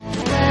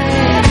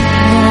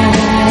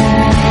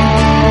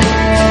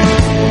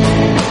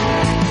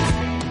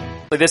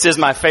This is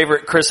my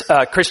favorite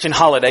Christian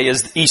holiday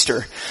is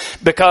Easter,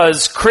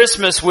 because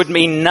Christmas would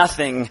mean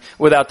nothing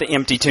without the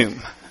empty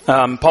tomb.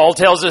 Paul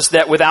tells us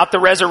that without the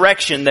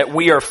resurrection that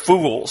we are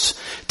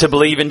fools to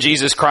believe in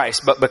Jesus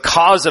Christ. But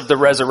because of the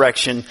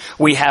resurrection,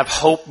 we have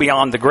hope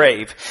beyond the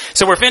grave.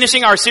 So we're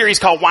finishing our series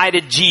called Why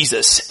Did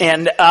Jesus?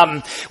 And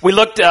we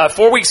looked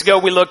 4 weeks ago,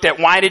 we looked at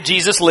why did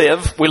Jesus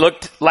live? We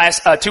looked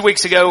 3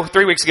 weeks ago,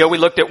 we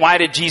looked at why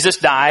did Jesus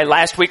die?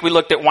 Last week we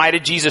looked at why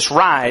did Jesus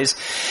rise?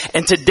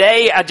 And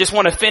today I just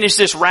want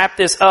to wrap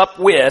this up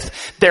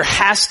with there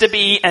has to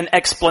be an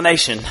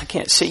explanation. I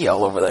can't see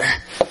y'all over there.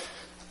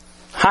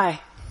 Hi.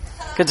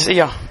 Good to see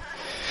y'all.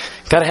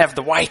 Got to have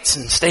the whites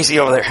and Stacy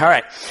over there. All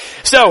right.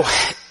 So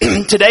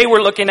today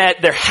we're looking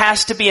at there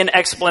has to be an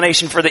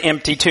explanation for the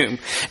empty tomb.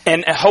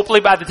 And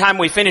hopefully by the time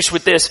we finish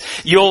with this,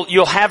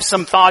 you'll have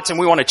some thoughts, and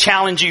we want to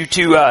challenge you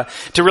to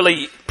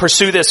really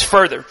pursue this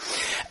further.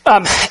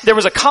 There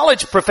was a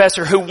college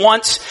professor who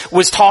once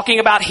was talking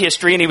about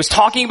history, and he was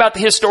talking about the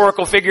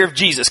historical figure of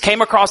Jesus,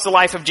 came across the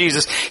life of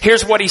Jesus.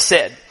 Here's what he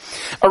said.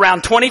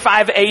 Around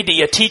 25 AD,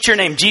 a teacher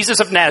named Jesus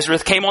of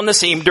Nazareth came on the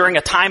scene during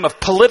a time of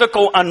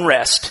political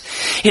unrest.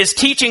 His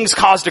teachings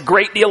caused a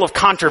great deal of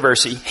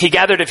controversy. He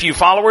gathered a few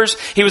followers.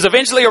 He was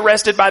eventually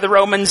arrested by the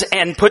Romans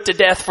and put to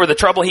death for the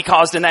trouble he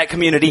caused in that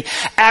community.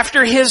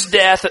 After his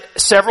death,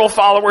 several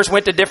followers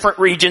went to different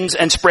regions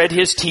and spread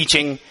his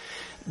teaching.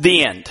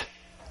 The end.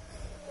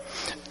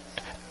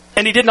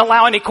 And he didn't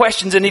allow any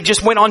questions, and he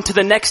just went on to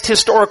the next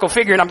historical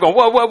figure. And I'm going,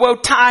 whoa,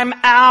 time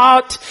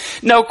out.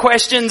 No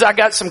questions. I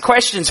got some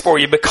questions for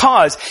you.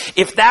 Because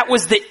if that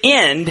was the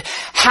end,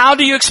 how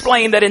do you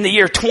explain that in the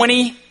year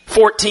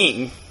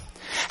 2014,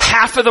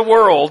 half of the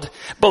world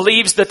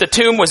believes that the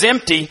tomb was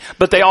empty,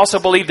 but they also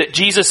believe that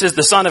Jesus is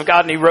the Son of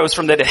God and He rose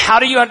from the dead? How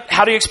do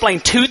you explain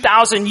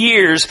 2,000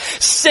 years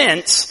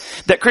since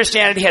that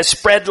Christianity has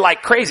spread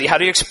like crazy? How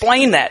do you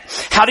explain that?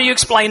 How do you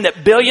explain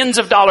that billions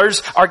of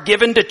dollars are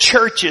given to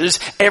churches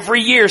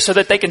every year so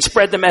that they can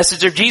spread the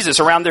message of Jesus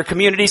around their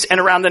communities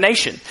and around the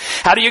nation?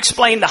 How do you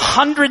explain the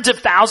hundreds of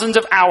thousands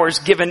of hours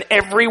given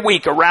every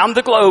week around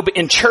the globe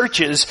in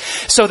churches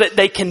so that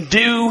they can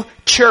do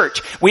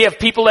church? We have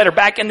people that are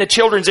back in the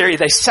children's area.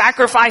 They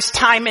sacrifice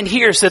time in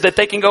here so that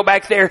they can go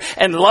back there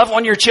and love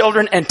on your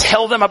children and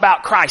tell them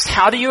about Christ.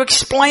 How do you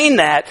explain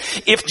that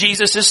if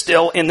Jesus is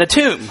still in the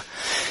tomb?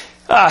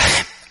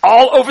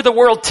 All over the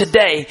world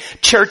today,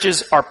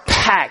 churches are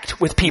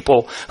packed with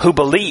people who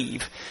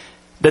believe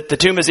that the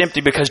tomb is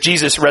empty because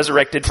Jesus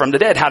resurrected from the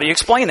dead. How do you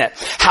explain that?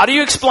 How do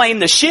you explain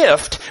the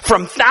shift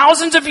from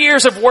thousands of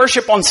years of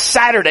worship on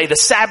Saturday, the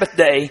Sabbath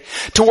day,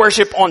 to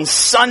worship on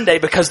Sunday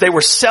because they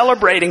were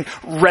celebrating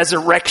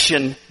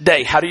Resurrection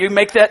Day? How do you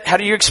make that? How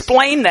do you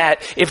explain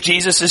that if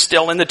Jesus is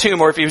still in the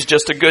tomb or if he was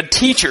just a good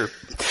teacher?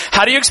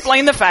 How do you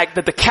explain the fact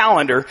that the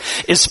calendar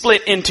is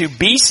split into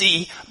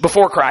BC,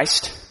 before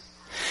Christ,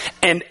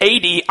 and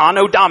AD,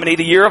 Anno Domini,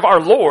 the year of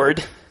our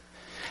Lord?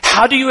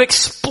 How do you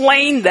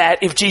explain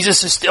that if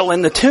Jesus is still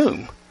in the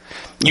tomb?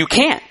 You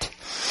can't.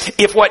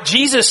 If what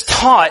Jesus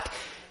taught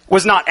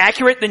was not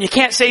accurate, then you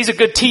can't say he's a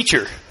good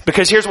teacher,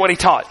 because here's what he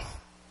taught.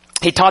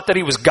 He taught that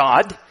he was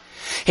God.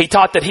 He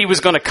taught that he was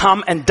going to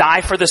come and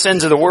die for the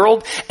sins of the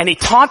world. And he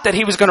taught that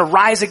he was going to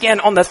rise again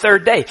on the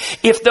third day.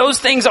 If those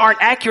things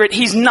aren't accurate,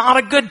 he's not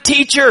a good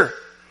teacher.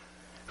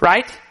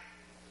 Right?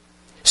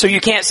 So you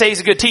can't say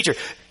he's a good teacher.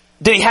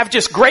 Did he have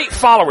just great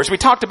followers? We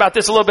talked about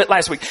this a little bit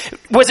last week.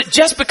 Was it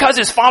just because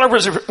his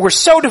followers were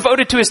so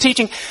devoted to his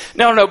teaching?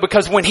 No,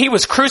 because when he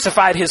was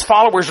crucified, his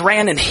followers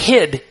ran and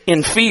hid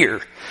in fear.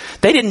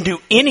 They didn't do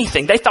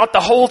anything. They thought the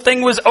whole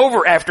thing was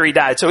over after he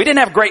died. So he didn't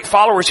have great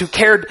followers who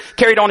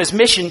carried on his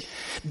mission.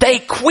 They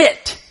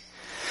quit.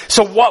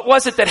 So what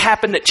was it that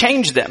happened that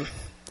changed them?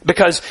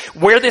 Because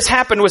where this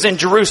happened was in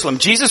Jerusalem.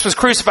 Jesus was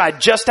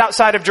crucified just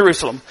outside of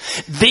Jerusalem,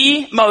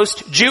 the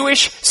most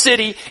Jewish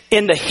city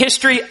in the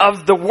history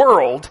of the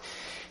world.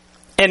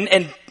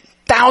 And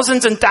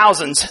thousands and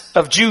thousands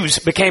of Jews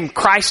became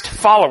Christ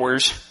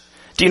followers.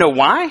 Do you know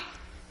why?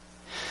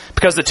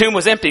 Because the tomb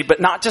was empty, but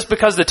not just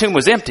because the tomb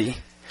was empty.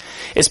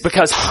 It's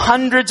because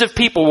hundreds of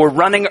people were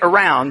running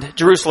around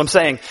Jerusalem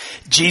saying,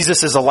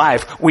 Jesus is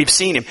alive. We've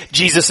seen him.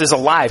 Jesus is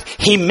alive.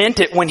 He meant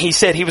it when he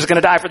said he was going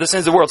to die for the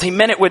sins of the world. He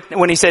meant it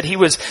when he said he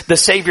was the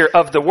Savior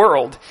of the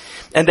world.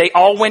 And they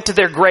all went to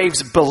their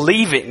graves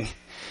believing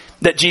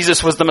that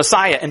Jesus was the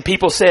Messiah. And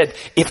people said,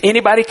 if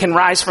anybody can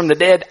rise from the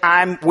dead,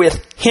 I'm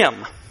with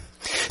him.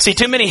 See,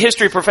 too many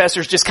history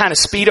professors just kind of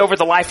speed over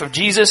the life of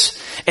Jesus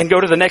and go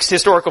to the next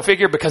historical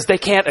figure because they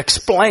can't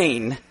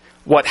explain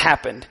what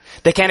happened.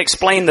 They can't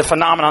explain the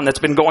phenomenon that's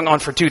been going on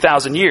for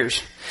 2,000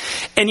 years.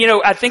 And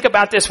I think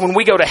about this when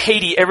we go to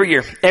Haiti every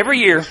year. Every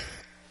year,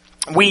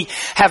 we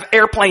have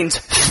airplanes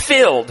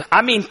filled.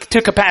 I mean,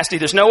 to capacity.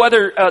 There's no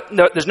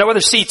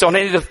other seats on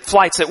any of the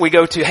flights that we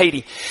go to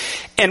Haiti.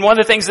 And one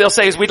of the things they'll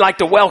say is, we'd like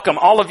to welcome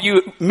all of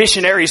you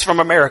missionaries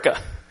from America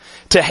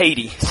to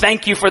Haiti.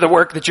 Thank you for the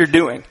work that you're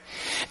doing.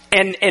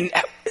 And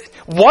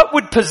what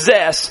would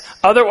possess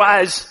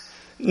otherwise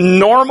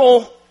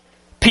normal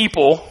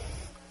people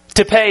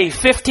to pay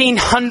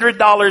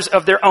 $1,500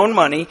 of their own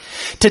money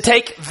to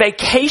take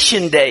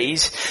vacation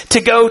days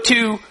to go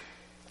to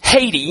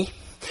Haiti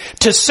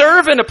to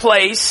serve in a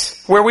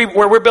place where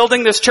we're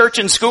building this church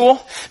and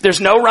school.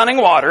 There's no running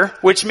water,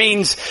 which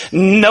means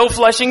no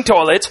flushing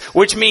toilets,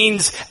 which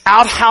means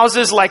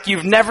outhouses like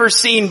you've never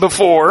seen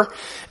before.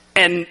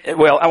 And,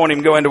 well, I won't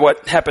even go into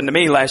what happened to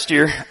me last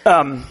year.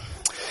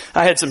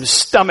 I had some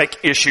stomach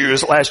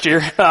issues last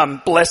year.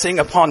 Blessing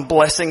upon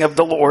blessing of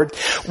the Lord.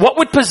 What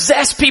would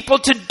possess people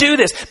to do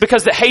this?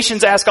 Because the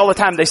Haitians ask all the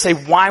time, they say,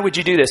 why would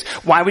you do this?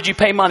 Why would you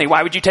pay money?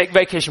 Why would you take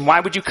vacation? Why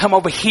would you come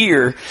over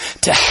here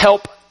to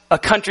help a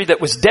country that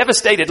was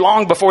devastated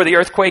long before the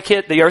earthquake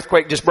hit? The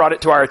earthquake just brought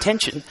it to our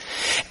attention.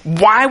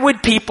 Why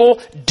would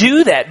people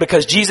do that?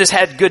 Because Jesus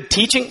had good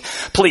teaching?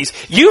 Please,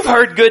 you've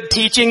heard good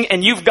teaching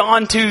and you've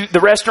gone to the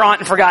restaurant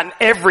and forgotten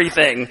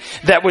everything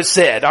that was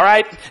said, all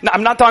right? Now,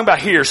 I'm not talking about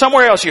here.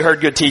 Somewhere else you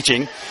heard good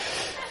teaching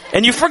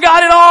and you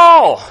forgot it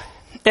all.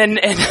 And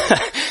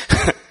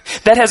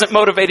that hasn't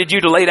motivated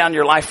you to lay down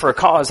your life for a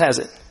cause, has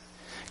it?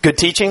 Good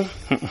teaching?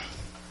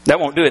 That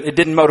won't do it. It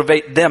didn't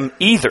motivate them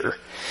either.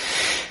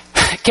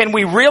 Can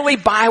we really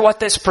buy what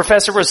this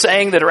professor was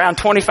saying, that around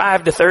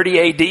 25 to 30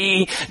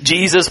 AD,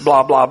 Jesus,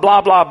 blah, blah,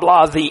 blah, blah,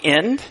 blah, the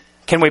end?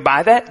 Can we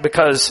buy that?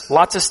 Because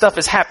lots of stuff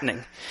is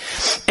happening.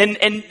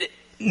 And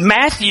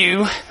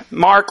Matthew,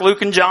 Mark,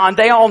 Luke, and John,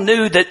 they all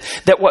knew that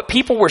what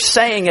people were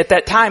saying at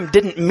that time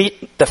didn't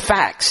meet the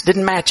facts,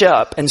 didn't match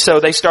up. And so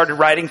they started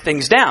writing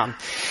things down.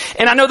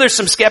 And I know there's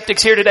some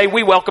skeptics here today.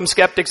 We welcome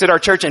skeptics at our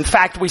church. In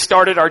fact, we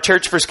started our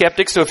church for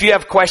skeptics. So if you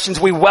have questions,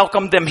 we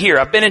welcome them here.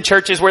 I've been in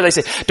churches where they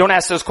say, don't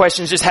ask those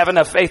questions, just have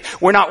enough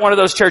faith. We're not one of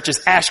those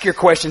churches. Ask your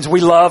questions. We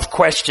love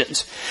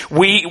questions.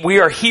 We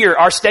are here.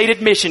 Our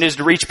stated mission is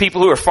to reach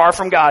people who are far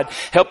from God,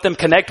 help them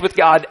connect with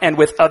God and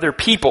with other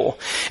people.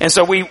 And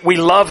so we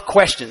love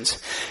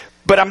questions.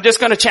 But I'm just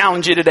going to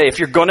challenge you today. If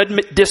you're going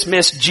to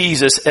dismiss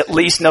Jesus, at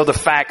least know the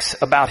facts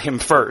about him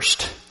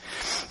first.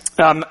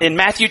 In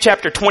Matthew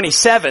chapter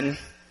 27,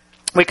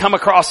 we come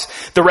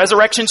across the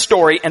resurrection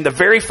story and the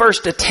very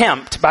first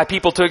attempt by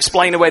people to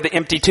explain away the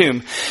empty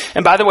tomb.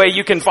 And by the way,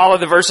 you can follow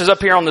the verses up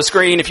here on the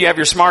screen if you have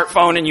your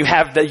smartphone and you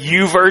have the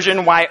U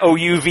version,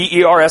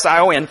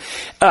 Y-O-U-V-E-R-S-I-O-N.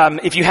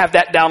 If you have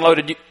that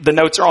downloaded, the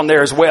notes are on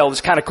there as well.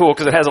 It's kind of cool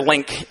because it has a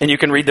link and you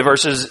can read the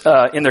verses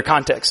in their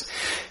context.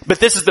 But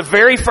this is the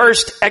very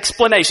first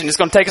explanation. It's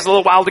going to take us a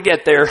little while to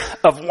get there,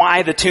 of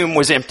why the tomb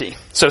was empty.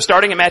 So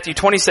starting in Matthew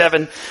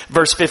 27,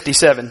 verse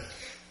 57.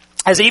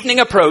 As evening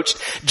approached,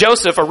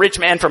 Joseph, a rich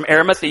man from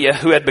Arimathea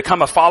who had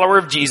become a follower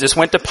of Jesus,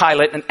 went to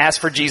Pilate and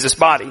asked for Jesus'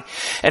 body.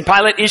 And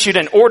Pilate issued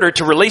an order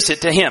to release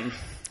it to him.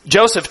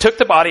 Joseph took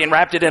the body and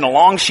wrapped it in a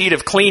long sheet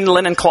of clean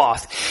linen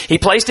cloth. He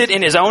placed it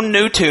in his own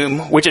new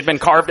tomb, which had been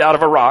carved out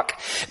of a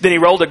rock. Then he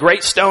rolled a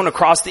great stone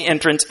across the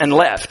entrance and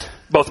left.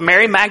 Both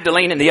Mary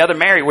Magdalene and the other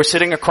Mary were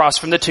sitting across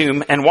from the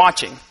tomb and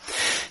watching.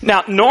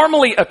 Now,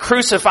 normally a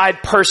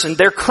crucified person,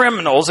 they're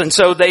criminals, and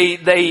so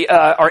they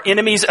are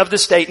enemies of the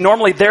state.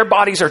 Normally their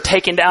bodies are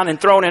taken down and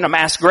thrown in a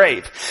mass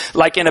grave,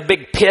 like in a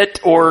big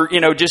pit or,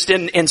 just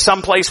in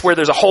some place where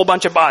there's a whole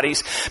bunch of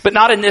bodies. But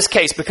not in this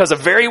case, because a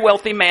very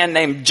wealthy man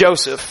named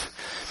Joseph,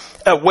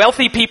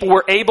 wealthy people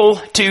were able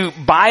to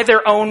buy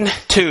their own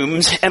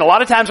tombs, and a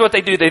lot of times what they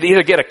do, they'd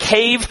either get a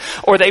cave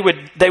or they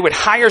would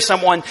hire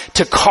someone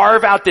to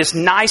carve out this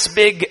nice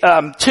big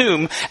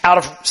tomb out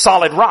of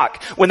solid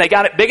rock. When they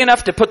got it big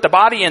enough to put the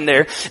body in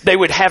there, they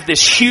would have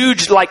this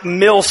huge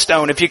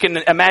millstone. If you can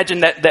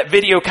imagine that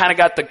video kind of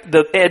got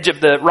the edge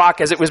of the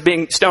rock as it was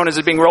being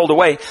rolled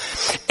away.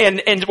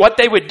 And what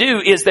they would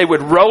do is they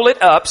would roll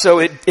it up, so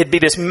it'd be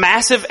this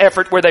massive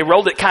effort where they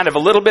rolled it kind of a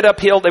little bit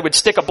uphill. They would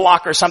stick a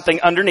block or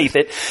something underneath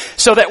it,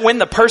 so that when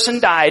the person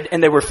died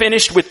and they were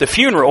finished with the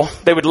funeral,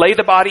 they would lay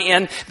the body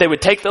in, they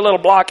would take the little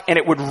block, and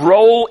it would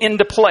roll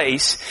into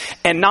place,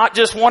 and not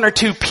just one or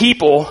two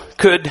people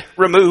could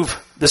remove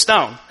the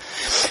stone.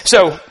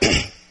 So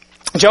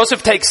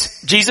Joseph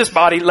takes Jesus'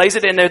 body, lays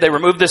it in there, they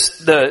remove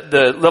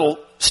the little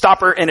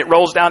stopper, and it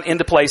rolls down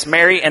into place.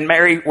 Mary and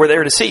Mary were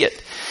there to see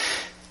it.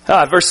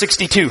 Verse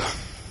 62.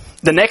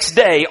 The next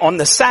day, on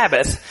the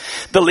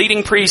Sabbath, the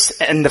leading priests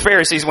and the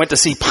Pharisees went to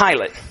see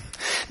Pilate.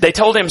 They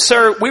told him,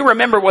 "Sir, we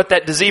remember what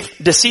that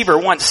deceiver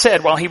once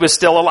said while he was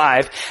still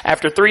alive.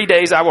 After 3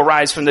 days I will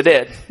rise from the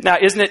dead." Now,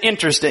 isn't it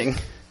interesting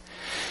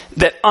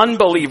that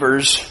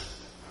unbelievers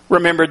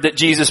remembered that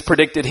Jesus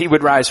predicted he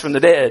would rise from the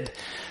dead,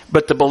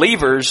 but the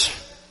believers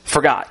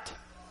forgot?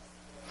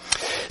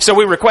 "So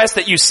we request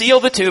that you seal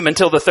the tomb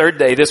until the third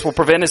day. This will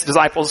prevent his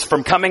disciples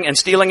from coming and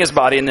stealing his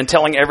body and then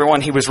telling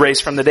everyone he was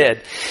raised from the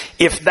dead.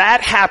 If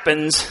that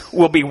happens,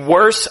 we'll be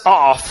worse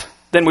off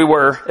than we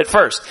were at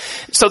first."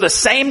 So the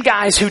same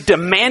guys who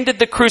demanded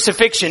the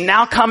crucifixion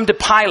now come to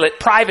Pilate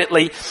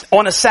privately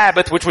on a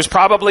Sabbath, which was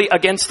probably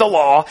against the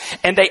law,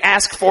 and they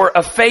ask for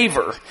a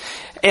favor.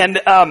 And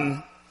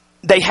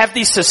they have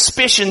these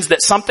suspicions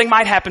that something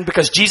might happen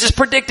because Jesus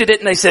predicted it,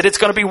 and they said it's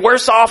going to be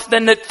worse off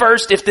than at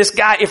first.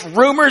 If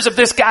rumors of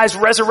this guy's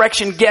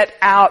resurrection get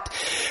out,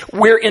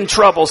 we're in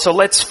trouble. So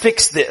let's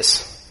fix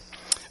this.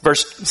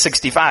 Verse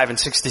 65 and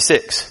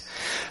 66.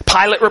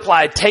 Pilate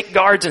replied, "Take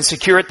guards and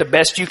secure it the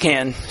best you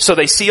can." So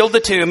they sealed the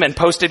tomb and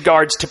posted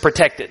guards to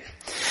protect it.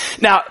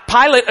 Now,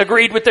 Pilate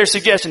agreed with their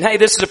suggestion. Hey,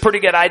 this is a pretty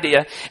good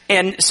idea.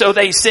 And so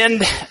they seal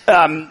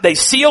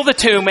the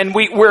tomb, and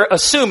we're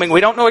assuming,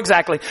 we don't know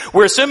exactly,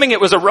 we're assuming it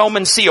was a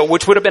Roman seal,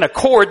 which would have been a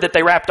cord that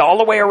they wrapped all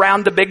the way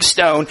around the big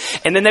stone,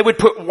 and then they would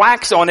put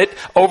wax on it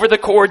over the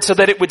cord so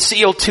that it would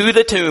seal to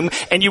the tomb,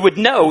 and you would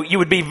know, it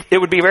would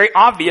be very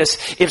obvious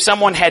if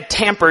someone had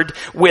tampered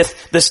with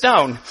the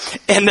stone.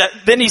 And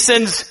then he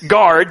sends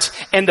guards,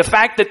 and the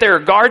fact that there are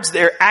guards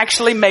there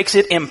actually makes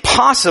it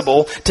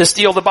impossible to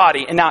steal the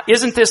body. And now,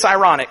 isn't this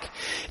ironic?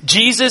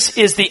 Jesus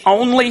is the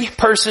only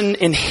person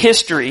in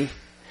history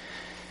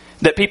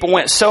that people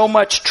went so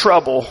much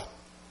trouble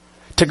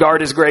to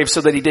guard his grave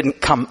so that he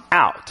didn't come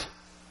out.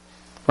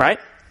 Right?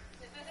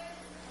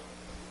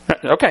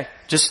 Okay.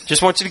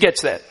 Just want you to get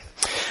to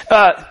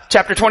that.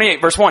 Chapter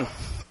 28, verse 1.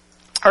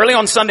 Early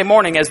on Sunday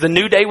morning, as the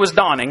new day was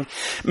dawning,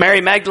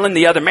 Mary Magdalene,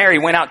 the other Mary,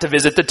 went out to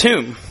visit the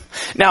tomb.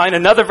 Now, in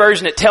another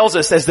version, it tells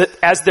us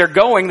as they're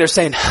going, they're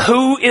saying,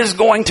 who is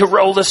going to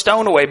roll the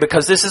stone away?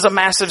 Because this is a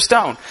massive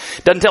stone.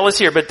 Doesn't tell us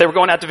here, but they were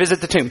going out to visit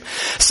the tomb.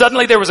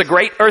 Suddenly there was a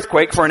great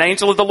earthquake, for an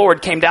angel of the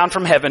Lord came down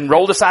from heaven,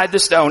 rolled aside the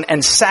stone,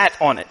 and sat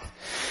on it.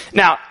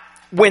 Now,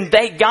 when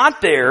they got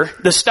there,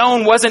 the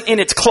stone wasn't in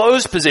its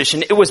closed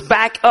position. It was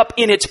back up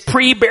in its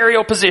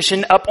pre-burial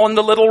position, up on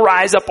the little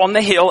rise, up on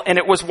the hill, and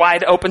it was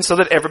wide open so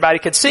that everybody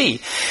could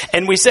see.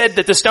 And we said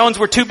that the stones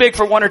were too big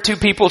for one or two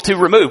people to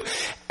remove.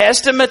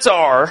 Estimates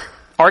are,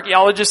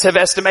 archaeologists have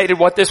estimated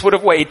what this would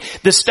have weighed.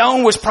 The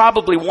stone was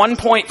probably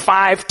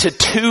 1.5 to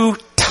 2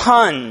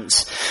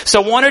 tons.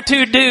 So one or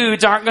two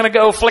dudes aren't going to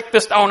go flick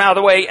the stone out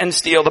of the way and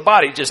steal the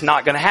body. Just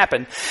not going to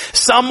happen.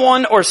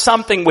 Someone or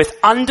something with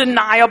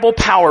undeniable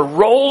power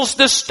rolls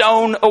the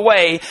stone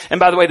away. And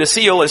by the way, the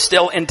seal is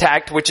still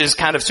intact, which is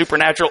kind of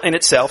supernatural in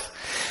itself.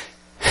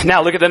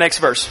 Now look at the next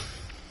verse.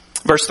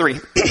 Verse 3.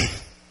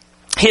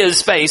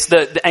 His face,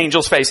 the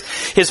angel's face,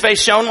 his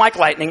face shone like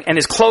lightning and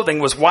his clothing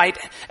was white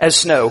as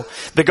snow.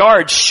 The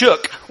guards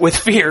shook with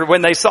fear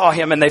when they saw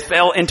him and they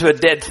fell into a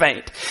dead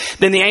faint.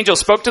 Then the angel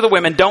spoke to the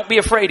women. "Don't be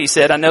afraid," he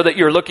said. "I know that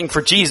you're looking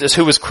for Jesus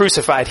who was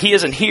crucified. He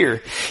isn't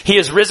here. He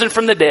is risen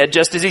from the dead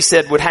just as he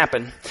said would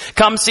happen.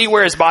 Come see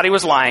where his body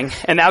was lying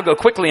and now go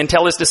quickly and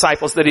tell his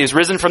disciples that he is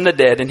risen from the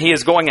dead and he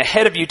is going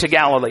ahead of you to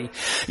Galilee.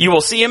 You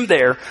will see him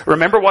there.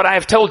 Remember what I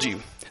have told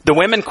you." The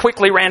women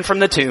quickly ran from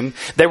the tomb.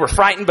 They were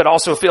frightened but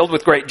also filled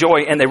with great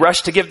joy, and they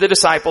rushed to give the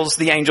disciples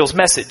the angel's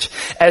message.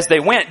 As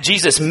they went,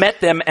 Jesus met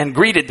them and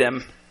greeted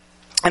them.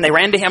 And they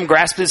ran to him,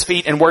 grasped his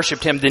feet, and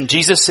worshipped him. Then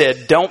Jesus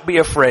said, "Don't be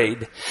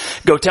afraid.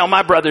 Go tell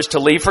my brothers to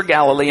leave for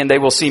Galilee, and they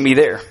will see me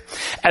there."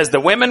 As the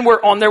women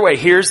were on their way,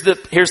 here's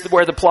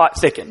where the plot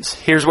thickens.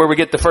 Here's where we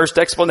get the first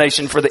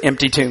explanation for the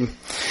empty tomb.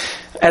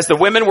 As the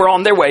women were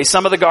on their way,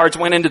 some of the guards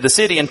went into the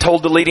city and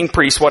told the leading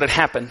priests what had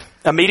happened.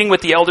 A meeting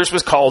with the elders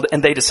was called,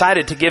 and they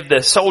decided to give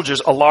the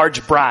soldiers a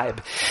large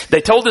bribe.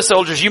 They told the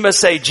soldiers, "You must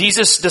say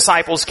Jesus'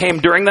 disciples came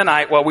during the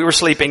night while we were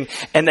sleeping,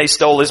 and they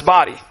stole his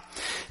body."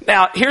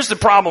 Now, here's the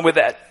problem with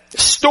that.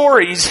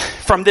 Stories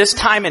from this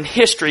time in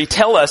history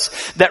tell us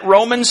that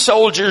Roman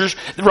soldiers,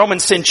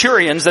 Roman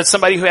centurions, that's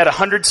somebody who had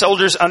 100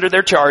 soldiers under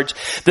their charge,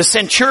 the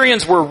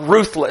centurions were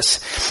ruthless.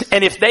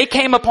 And if they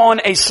came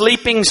upon a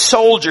sleeping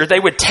soldier,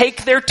 they would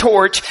take their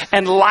torch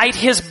and light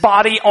his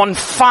body on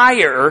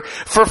fire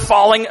for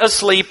falling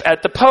asleep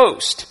at the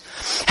post.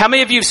 How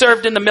many of you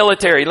served in the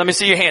military? Let me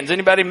see your hands.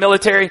 Anybody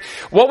military?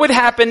 What would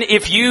happen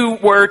if you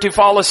were to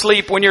fall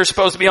asleep when you're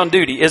supposed to be on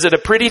duty? Is it a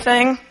pretty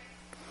thing?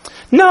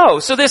 No.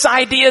 So this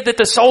idea that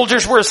the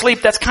soldiers were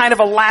asleep, that's kind of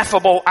a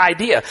laughable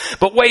idea.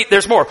 But wait,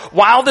 there's more.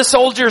 While the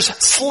soldiers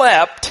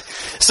slept,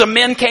 some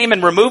men came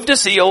and removed a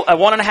seal, a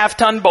 1.5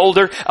 ton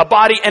boulder, a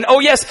body, and oh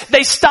yes,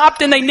 they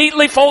stopped and they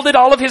neatly folded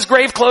all of his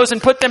grave clothes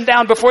and put them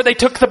down before they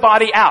took the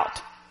body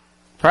out.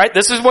 Right?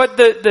 This is what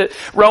the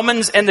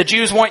Romans and the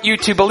Jews want you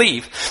to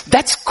believe.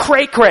 That's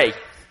cray-cray.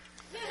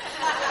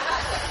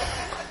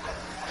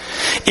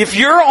 If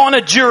you're on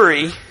a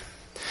jury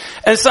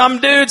and some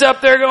dude's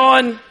up there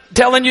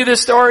telling you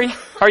this story,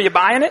 are you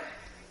buying it?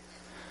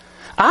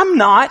 I'm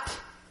not,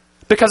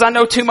 because I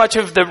know too much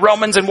of the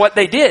Romans and what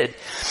they did.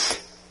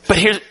 But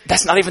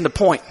that's not even the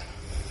point.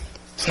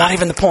 It's not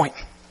even the point.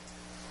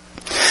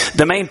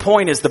 The main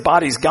point is the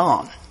body's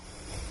gone.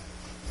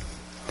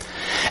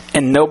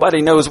 And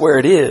nobody knows where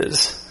it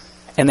is.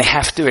 And they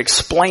have to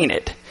explain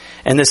it.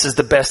 And this is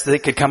the best they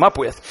could come up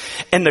with.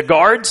 And the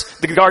guards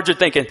are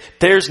thinking,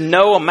 there's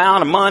no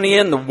amount of money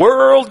in the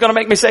world going to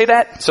make me say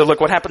that. So look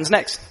what happens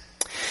next.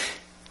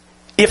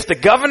 If the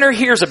governor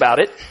hears about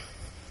it,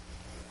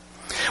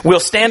 we'll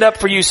stand up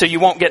for you so you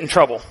won't get in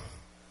trouble.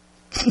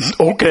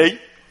 Okay.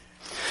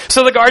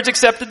 So the guards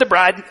accepted the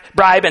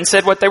bribe and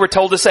said what they were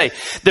told to say.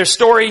 Their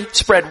story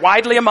spread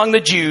widely among the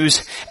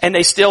Jews, and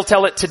they still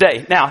tell it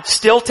today. Now,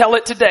 still tell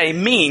it today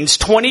means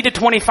 20 to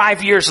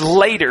 25 years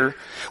later,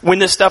 when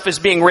this stuff is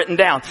being written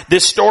down,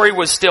 this story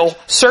was still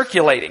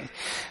circulating.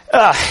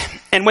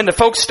 And when the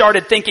folks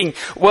started thinking,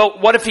 well,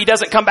 what if he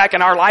doesn't come back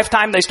in our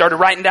lifetime? They started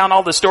writing down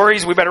all the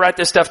stories. We better write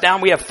this stuff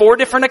down. We have 4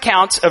 different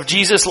accounts of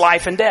Jesus'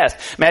 life and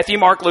death. Matthew,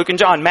 Mark, Luke, and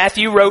John.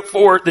 Matthew wrote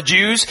for the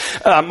Jews.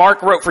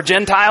 Mark wrote for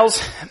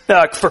Gentiles,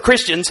 for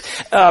Christians.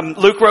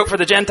 Luke wrote for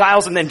the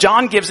Gentiles. And then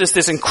John gives us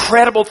this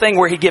incredible thing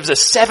where he gives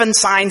us 7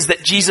 signs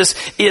that Jesus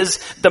is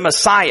the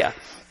Messiah.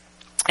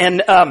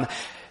 And I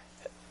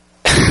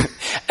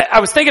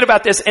was thinking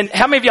about this, and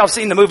how many of y'all have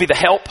seen the movie The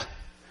Help?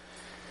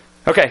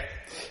 Okay.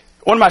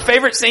 One of my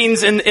favorite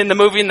scenes in the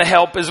movie in The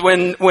Help is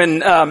when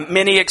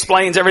Minnie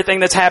explains everything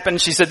that's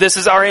happened. She said, this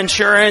is our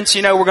insurance,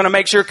 we're going to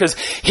make sure, because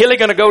Hilly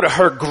going to go to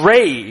her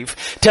grave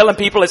telling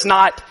people it's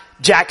not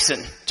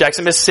Jackson,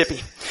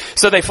 Mississippi.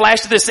 So they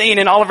flash to the scene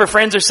and all of her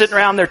friends are sitting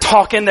around, they're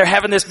talking, they're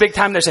having this big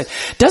time, they're saying,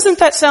 doesn't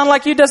that sound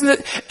like you, doesn't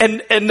it?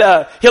 And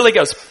Hilly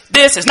goes,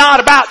 this is not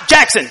about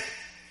Jackson.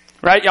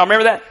 Right? Y'all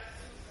remember that?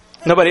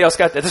 Nobody else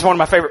got that. This is one of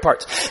my favorite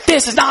parts.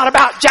 This is not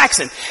about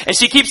Jackson. And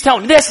she keeps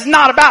telling me, this is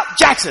not about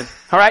Jackson.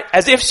 All right?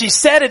 As if she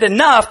said it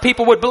enough,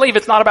 people would believe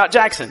it's not about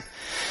Jackson.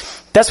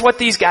 That's what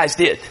these guys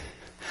did.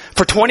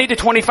 For 20 to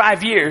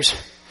 25 years,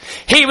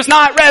 he was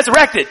not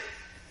resurrected.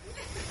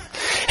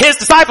 His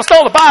disciples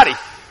stole the body.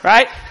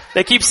 Right?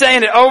 They keep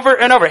saying it over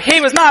and over.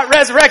 He was not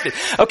resurrected.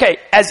 Okay,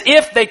 as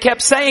if they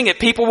kept saying it,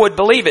 people would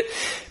believe it.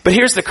 But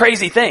here's the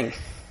crazy thing.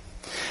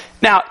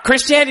 Now,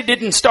 Christianity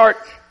didn't start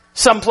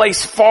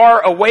someplace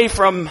far away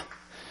from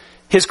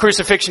his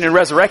crucifixion and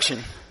resurrection.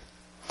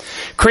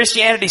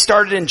 Christianity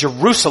started in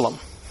Jerusalem.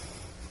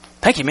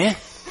 Thank you, man.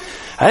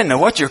 I didn't know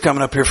what you were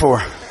coming up here for.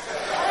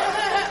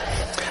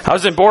 I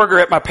was in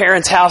Borger at my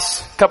parents'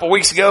 house a couple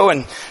weeks ago,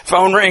 and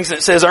phone rings and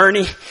it says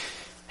Ernie.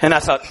 And I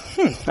thought,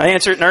 I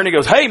answer it, and Ernie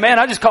goes, hey man,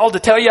 I just called to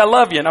tell you I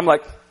love you. And I'm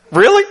like,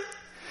 really?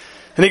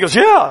 And he goes,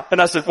 yeah.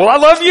 And I said, well, I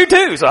love you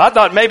too. So I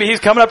thought maybe he's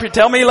coming up here to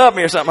tell me he loved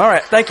me or something. All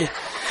right, thank you.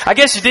 I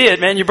guess you did,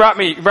 man. You brought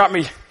me.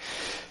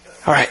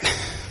 All right.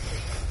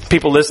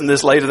 People listen to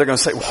this later, they're going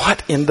to say,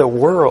 what in the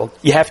world?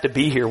 You have to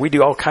be here. We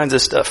do all kinds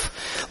of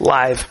stuff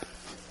live.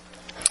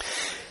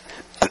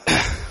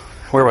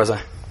 Where was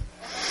I?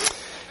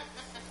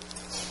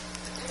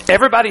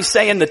 Everybody's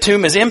saying the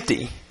tomb is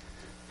empty.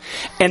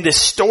 And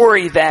this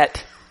story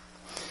that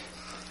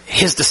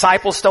his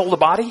disciples stole the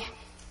body,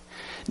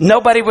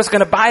 nobody was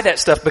going to buy that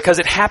stuff because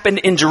it happened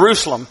in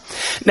Jerusalem.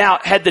 Now,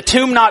 had the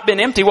tomb not been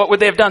empty, what would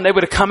they have done? They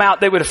would have come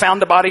out, they would have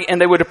found the body, and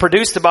they would have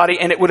produced the body,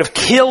 and it would have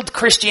killed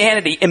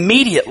Christianity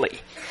immediately.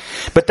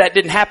 But that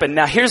didn't happen.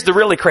 Now, here's the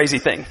really crazy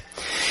thing.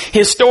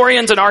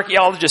 Historians and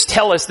archaeologists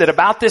tell us that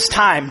about this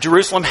time,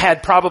 Jerusalem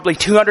had probably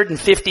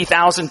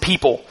 250,000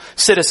 people,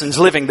 citizens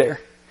living there.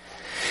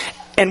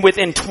 And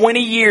within 20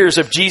 years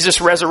of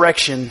Jesus'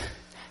 resurrection,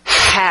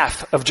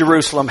 half of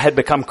Jerusalem had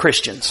become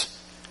Christians.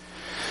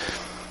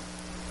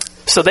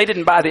 So they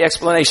didn't buy the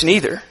explanation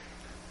either,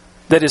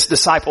 that his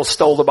disciples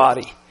stole the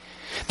body.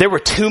 There were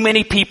too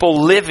many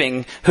people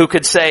living who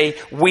could say,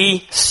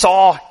 we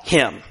saw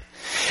him.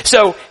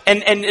 So,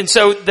 and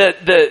so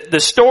the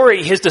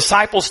story, his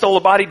disciples stole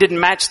the body, didn't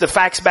match the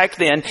facts back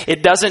then.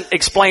 It doesn't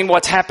explain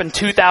what's happened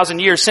 2,000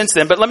 years since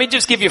then. But let me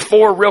just give you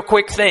 4 real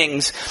quick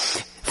things.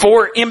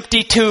 4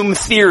 empty tomb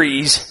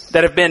theories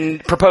that have been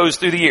proposed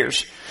through the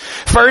years.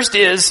 First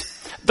is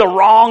the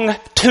wrong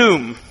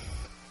tomb.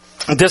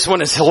 This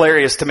one is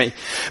hilarious to me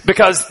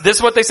because this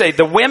is what they say.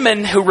 The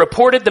women who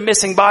reported the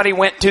missing body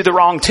went to the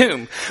wrong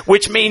tomb,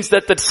 which means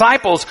that the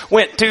disciples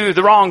went to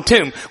the wrong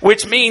tomb,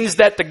 which means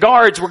that the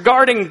guards were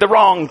guarding the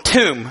wrong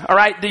tomb. All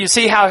right. Do you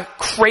see how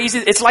crazy?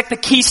 It's like the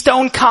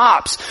Keystone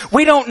Cops.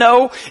 We don't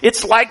know.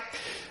 It's like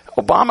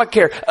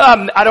Obamacare.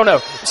 I don't know.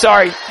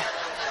 Sorry.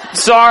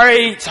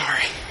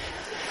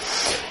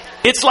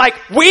 It's like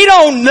we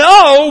don't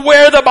know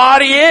where the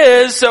body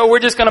is, so we're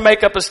just going to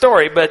make up a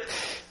story. But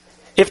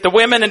if the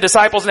women and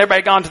disciples and everybody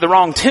had gone to the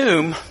wrong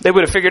tomb, they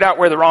would have figured out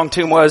where the wrong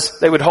tomb was.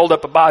 They would hold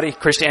up a body.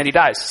 Christianity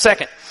dies.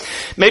 Second,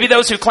 maybe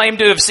those who claim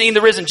to have seen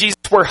the risen Jesus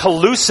were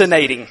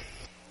hallucinating.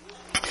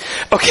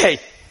 Okay.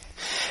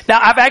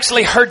 Now, I've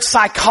actually heard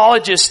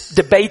psychologists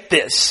debate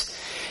this.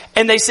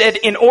 And they said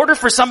in order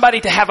for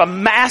somebody to have a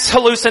mass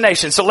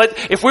hallucination, so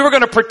if we were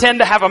going to pretend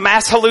to have a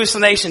mass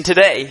hallucination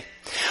today,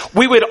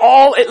 we would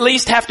all at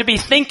least have to be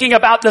thinking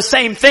about the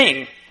same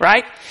thing,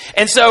 right?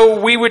 And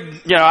so we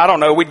would, I don't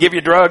know, we'd give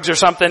you drugs or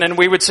something and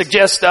we would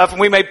suggest stuff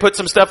and we may put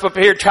some stuff up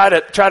here, try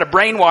to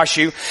brainwash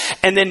you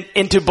and then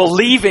into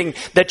believing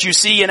that you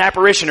see an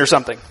apparition or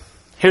something.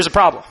 Here's the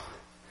problem.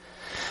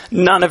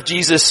 None of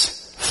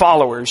Jesus'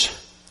 followers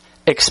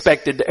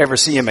expected to ever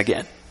see him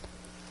again.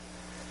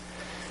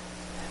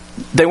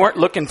 They weren't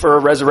looking for a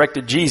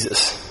resurrected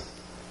Jesus.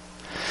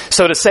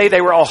 So to say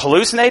they were all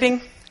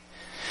hallucinating,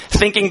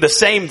 thinking the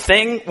same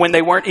thing when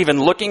they weren't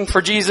even looking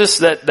for Jesus,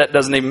 that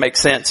doesn't even make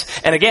sense.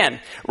 And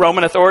again,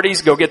 Roman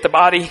authorities go get the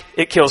body,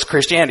 it kills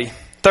Christianity.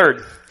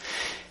 Third,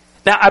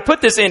 now I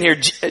put this in here,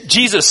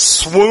 Jesus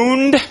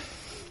swooned.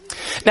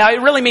 Now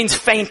it really means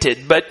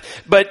fainted, but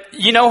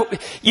you know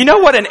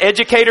what an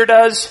educator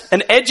does?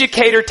 An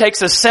educator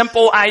takes a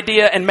simple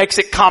idea and makes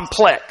it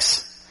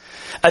complex.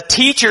 A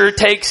teacher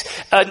takes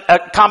a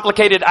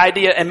complicated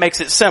idea and makes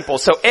it simple.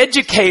 So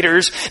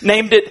educators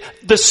named it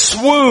the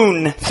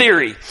swoon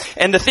theory.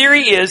 And the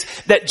theory is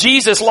that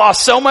Jesus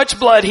lost so much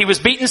blood, he was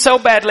beaten so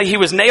badly, he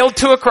was nailed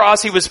to a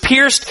cross, he was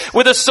pierced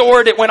with a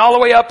sword, it went all the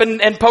way up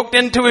and poked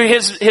into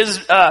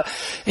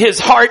his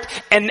heart.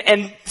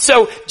 And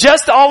so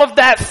just all of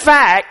that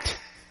fact,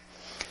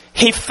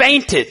 he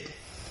fainted.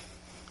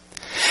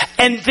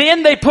 And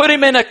then they put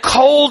him in a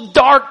cold,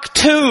 dark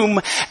tomb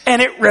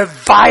and it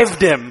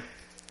revived him.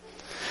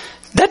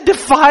 That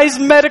defies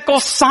medical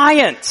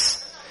science.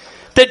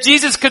 That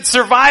Jesus could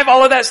survive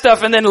all of that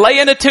stuff and then lay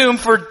in a tomb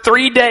for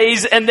 3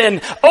 days and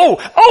then,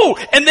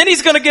 and then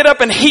he's going to get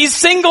up and he's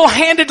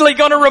single-handedly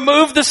going to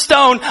remove the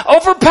stone,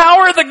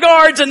 overpower the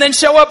guards, and then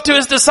show up to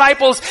his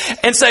disciples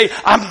and say,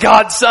 I'm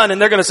God's son. And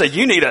they're going to say,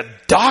 you need a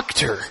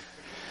doctor.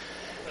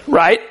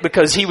 Right?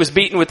 Because he was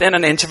beaten within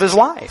an inch of his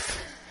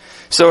life.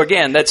 So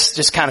again, that's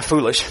just kind of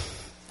foolish.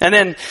 And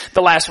then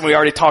the last one we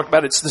already talked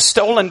about, it's the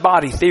stolen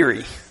body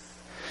theory.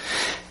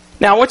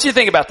 Now, what do you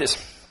think about this?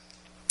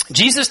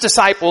 Jesus'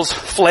 disciples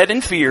fled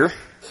in fear.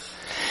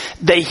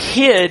 They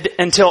hid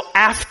until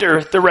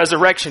after the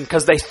resurrection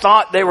because they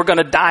thought they were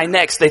going to die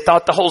next. They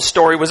thought the whole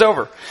story was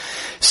over.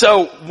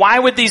 So why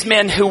would these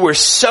men who were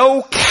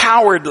so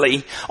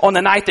cowardly on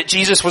the night that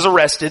Jesus was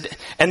arrested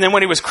and then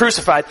when he was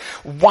crucified,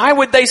 why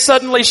would they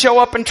suddenly show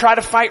up and try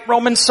to fight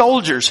Roman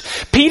soldiers?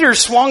 Peter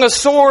swung a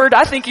sword.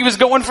 I think he was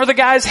going for the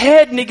guy's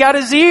head and he got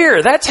his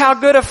ear. That's how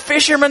good a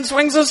fisherman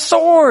swings a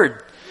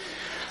sword.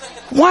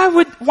 Why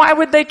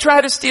would they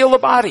try to steal the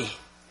body?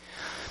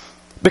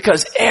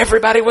 Because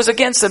everybody was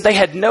against them. They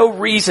had no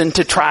reason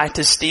to try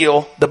to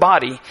steal the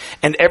body.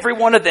 And every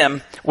one of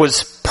them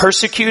was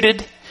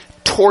persecuted,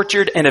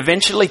 tortured, and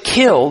eventually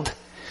killed,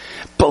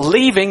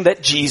 believing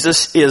that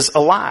Jesus is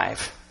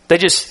alive.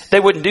 They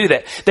wouldn't do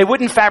that. They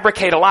wouldn't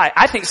fabricate a lie.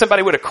 I think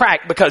somebody would have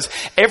cracked because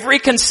every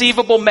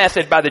conceivable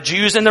method by the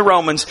Jews and the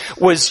Romans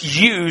was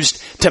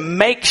used to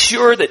make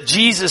sure that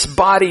Jesus'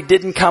 body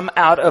didn't come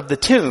out of the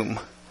tomb.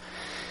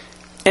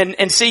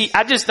 And see,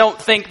 I just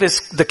don't think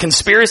the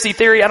conspiracy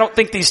theory, I don't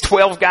think these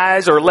 12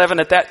 guys or 11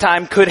 at that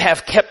time could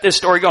have kept this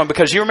story going.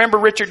 Because you remember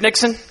Richard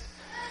Nixon?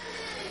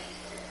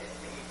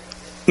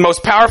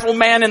 Most powerful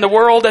man in the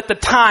world at the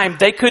time,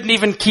 they couldn't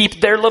even keep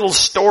their little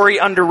story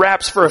under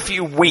wraps for a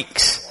few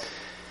weeks.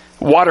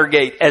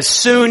 Watergate, as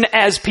soon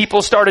as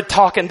people started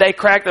talking, they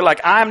cracked. They're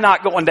like, I'm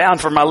not going down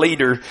for my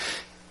leader.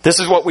 This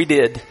is what we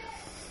did.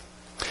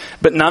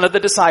 But none of the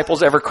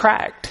disciples ever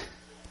cracked.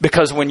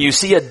 Because when you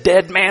see a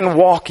dead man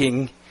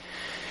walking,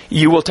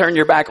 you will turn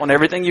your back on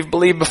everything you've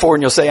believed before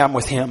and you'll say, I'm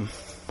with him.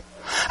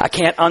 I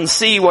can't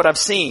unsee what I've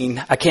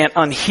seen. I can't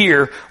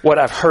unhear what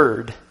I've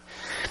heard.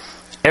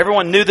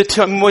 Everyone knew the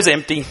tomb was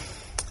empty.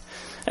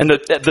 And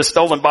the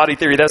stolen body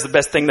theory, that's the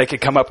best thing they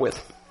could come up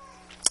with.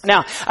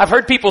 Now, I've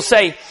heard people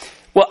say,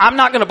 well, I'm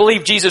not going to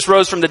believe Jesus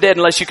rose from the dead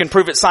unless you can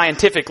prove it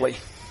scientifically.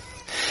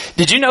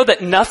 Did you know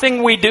that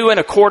nothing we do in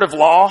a court of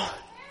law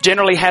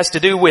generally has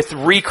to do with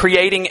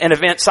recreating an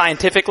event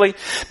scientifically?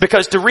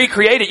 Because to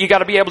recreate it, you got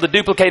to be able to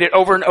duplicate it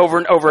over and over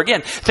and over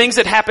again. Things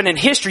that happen in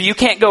history, you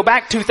can't go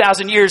back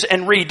 2,000 years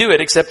and redo it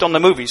except on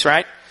the movies,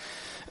 right?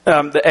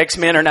 The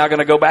X-Men are now going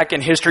to go back in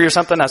history or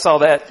something. I saw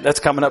that. That's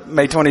coming up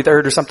May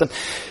 23rd or something.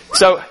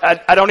 So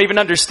I don't even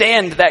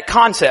understand that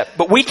concept.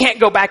 But we can't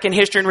go back in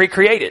history and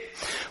recreate it.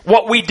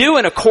 What we do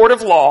in a court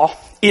of law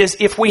is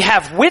if we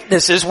have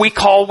witnesses, we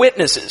call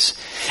witnesses.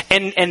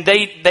 And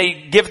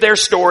they give their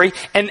story.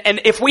 And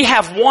if we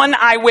have one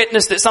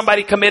eyewitness that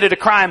somebody committed a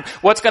crime,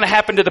 what's going to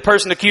happen to the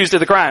person accused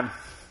of the crime?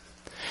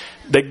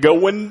 They're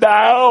going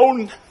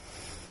down.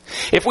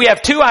 If we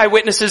have two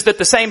eyewitnesses that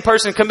the same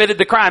person committed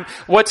the crime,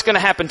 what's going to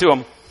happen to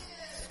them?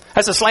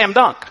 That's a slam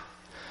dunk.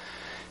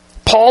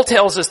 Paul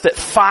tells us that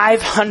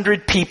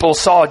 500 people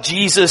saw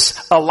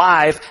Jesus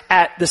alive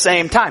at the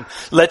same time.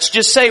 Let's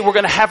just say we're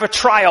going to have a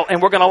trial and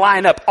we're going to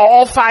line up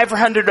all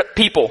 500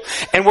 people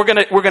and we're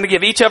going to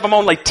give each of them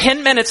only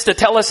 10 minutes to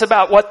tell us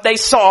about what they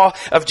saw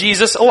of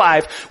Jesus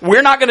alive.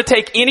 We're not going to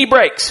take any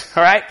breaks,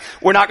 all right?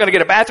 We're not going to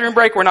get a bathroom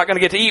break. We're not going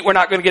to get to eat. We're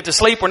not going to get to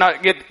sleep. We're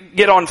not going to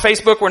get on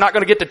Facebook. We're not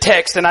going to get to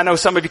text, and I know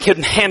some of you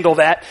couldn't handle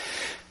that.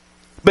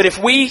 But if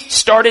we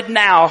started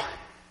now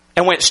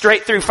and went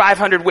straight through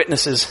 500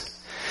 witnesses,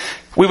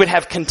 we would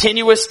have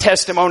continuous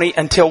testimony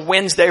until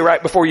Wednesday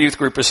right before youth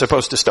group is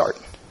supposed to start.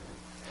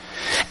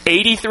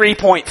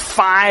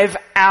 83.5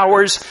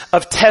 hours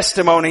of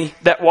testimony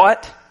that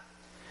what?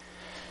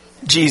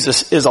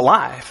 Jesus is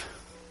alive.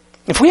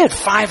 If we had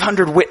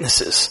 500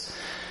 witnesses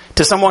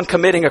to someone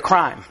committing a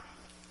crime,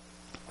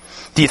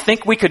 do you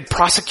think we could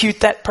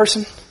prosecute that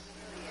person?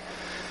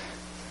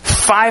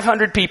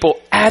 500 people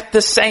at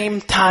the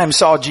same time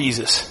saw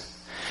Jesus.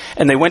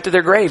 And they went to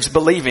their graves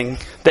believing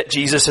that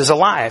Jesus is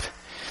alive.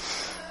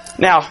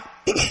 Now,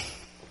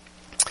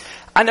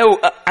 I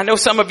know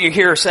some of you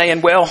here are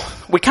saying, well,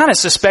 we kind of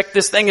suspect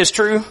this thing is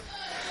true,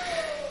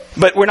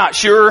 but we're not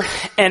sure.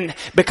 And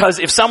because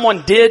if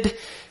someone did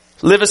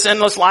live a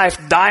sinless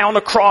life, die on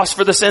the cross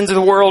for the sins of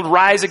the world,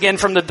 rise again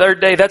from the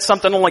third day, that's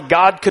something only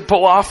God could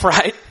pull off,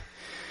 right?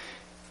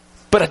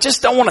 but I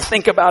just don't want to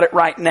think about it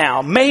right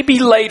now. Maybe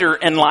later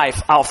in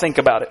life I'll think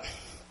about it.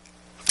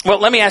 Well,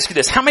 let me ask you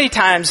this. How many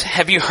times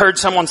have you heard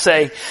someone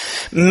say,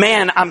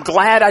 man, I'm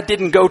glad I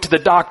didn't go to the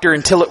doctor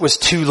until it was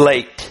too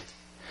late.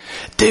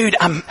 Dude,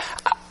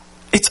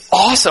 it's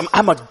awesome.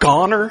 I'm a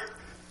goner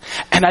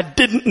and I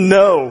didn't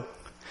know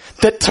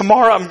that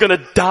tomorrow I'm going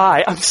to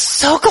die. I'm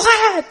so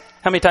glad.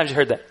 How many times have you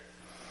heard that?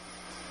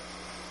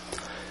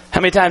 How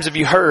many times have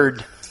you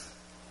heard,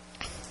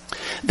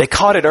 they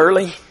caught it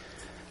early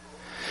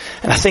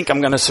and I think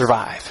I'm going to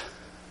survive.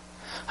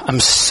 I'm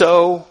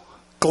so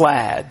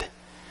glad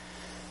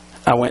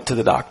I went to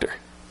the doctor.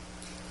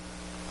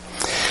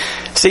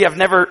 See, I've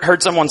never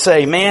heard someone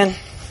say, man,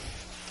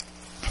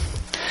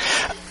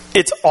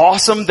 it's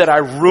awesome that I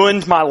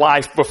ruined my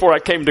life before I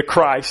came to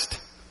Christ.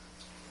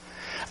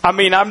 I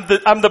mean, I'm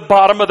the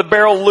bottom of the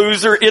barrel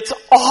loser. It's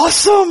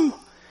awesome.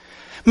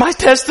 My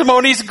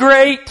testimony's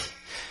great.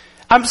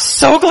 I'm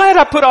so glad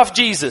I put off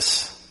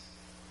Jesus.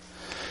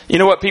 You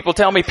know what people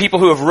tell me? People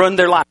who have ruined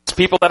their lives.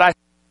 People that I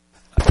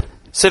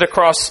sit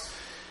across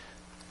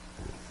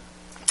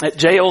at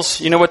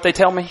jails, you know what they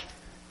tell me?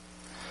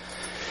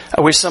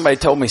 I wish somebody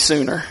told me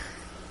sooner.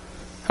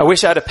 I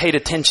wish I'd have paid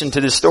attention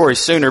to this story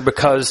sooner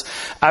because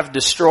I've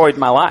destroyed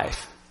my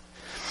life.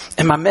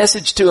 And my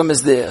message to them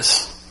is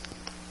this.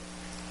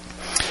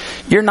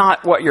 You're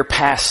not what your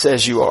past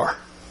says you are.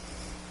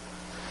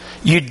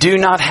 You do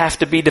not have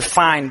to be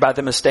defined by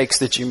the mistakes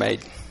that you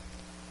made.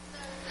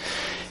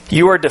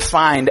 You are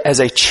defined as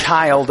a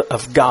child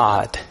of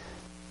God.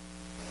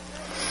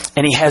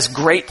 And He has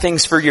great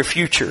things for your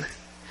future.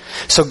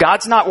 So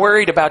God's not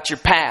worried about your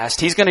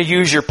past. He's going to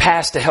use your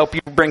past to help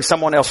you bring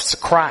someone else to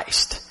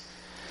Christ.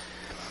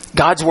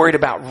 God's worried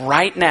about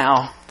right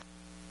now.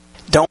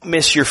 Don't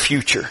miss your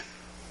future.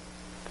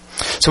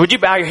 So would you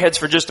bow your heads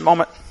for just a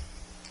moment?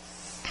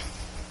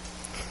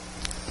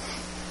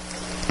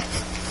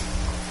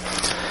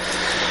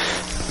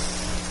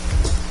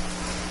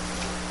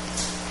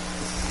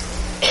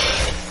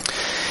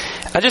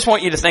 I just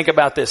want you to think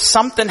about this.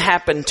 Something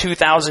happened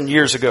 2,000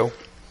 years ago.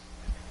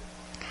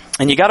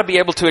 And you got to be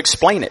able to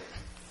explain it.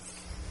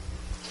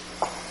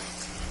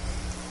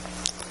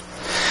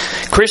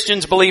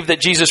 Christians believe that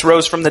Jesus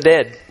rose from the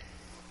dead.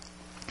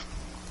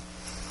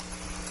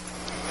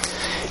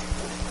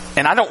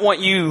 And I don't want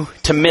you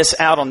to miss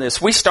out on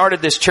this. We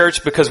started this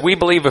church because we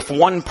believe if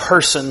one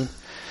person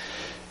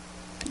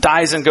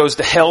dies and goes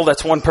to hell,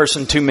 that's one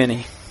person too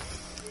many.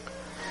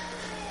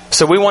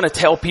 So we want to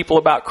tell people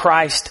about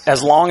Christ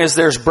as long as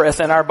there's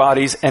breath in our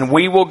bodies, and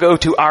we will go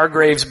to our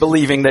graves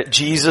believing that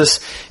Jesus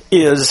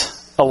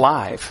is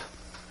alive.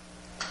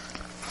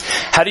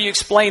 How do you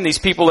explain these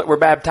people that were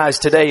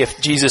baptized today if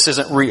Jesus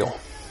isn't real?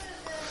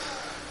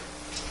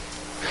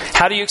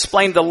 How do you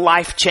explain the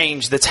life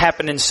change that's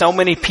happened in so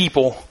many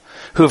people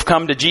who have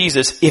come to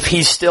Jesus if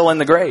He's still in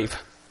the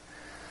grave?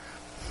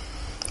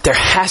 There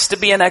has to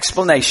be an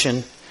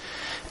explanation,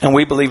 and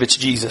we believe it's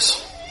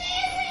Jesus.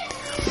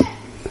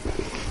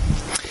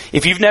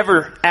 If you've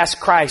never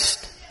asked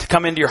Christ to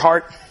come into your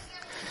heart,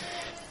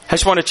 I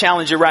just want to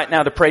challenge you right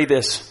now to pray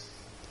this.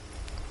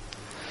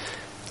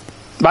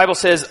 The Bible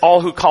says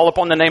all who call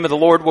upon the name of the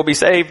Lord will be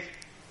saved.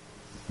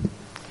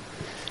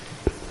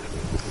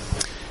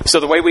 So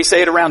the way we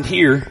say it around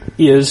here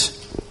is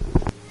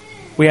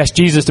we ask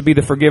Jesus to be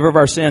the forgiver of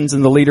our sins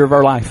and the leader of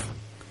our life.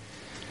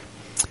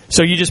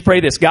 So you just pray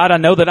this. God, I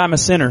know that I'm a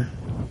sinner.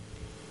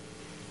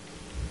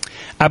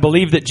 I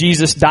believe that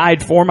Jesus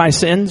died for my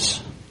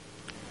sins.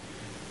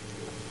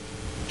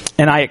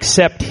 And I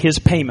accept His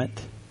payment.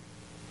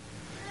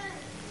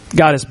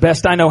 God, as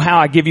best I know how,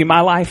 I give you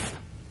my life.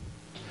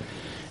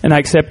 And I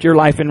accept your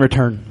life in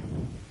return.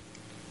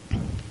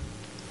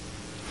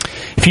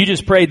 If you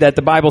just prayed that,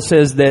 the Bible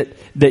says that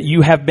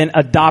you have been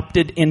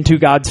adopted into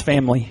God's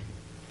family.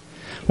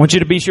 I want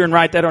you to be sure and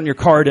write that on your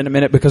card in a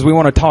minute, because we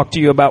want to talk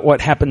to you about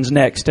what happens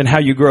next and how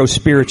you grow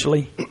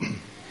spiritually.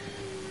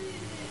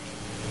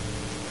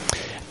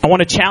 I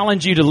want to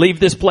challenge you to leave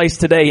this place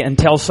today and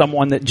tell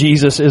someone that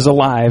Jesus is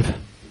alive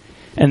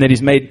and that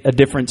He's made a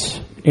difference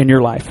in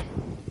your life.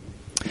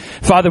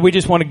 Father, we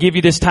just want to give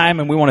you this time,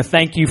 and we want to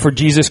thank you for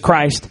Jesus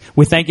Christ.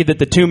 We thank you that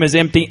the tomb is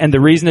empty, and the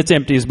reason it's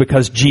empty is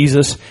because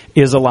Jesus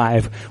is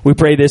alive. We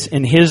pray this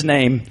in His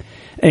name.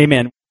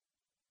 Amen.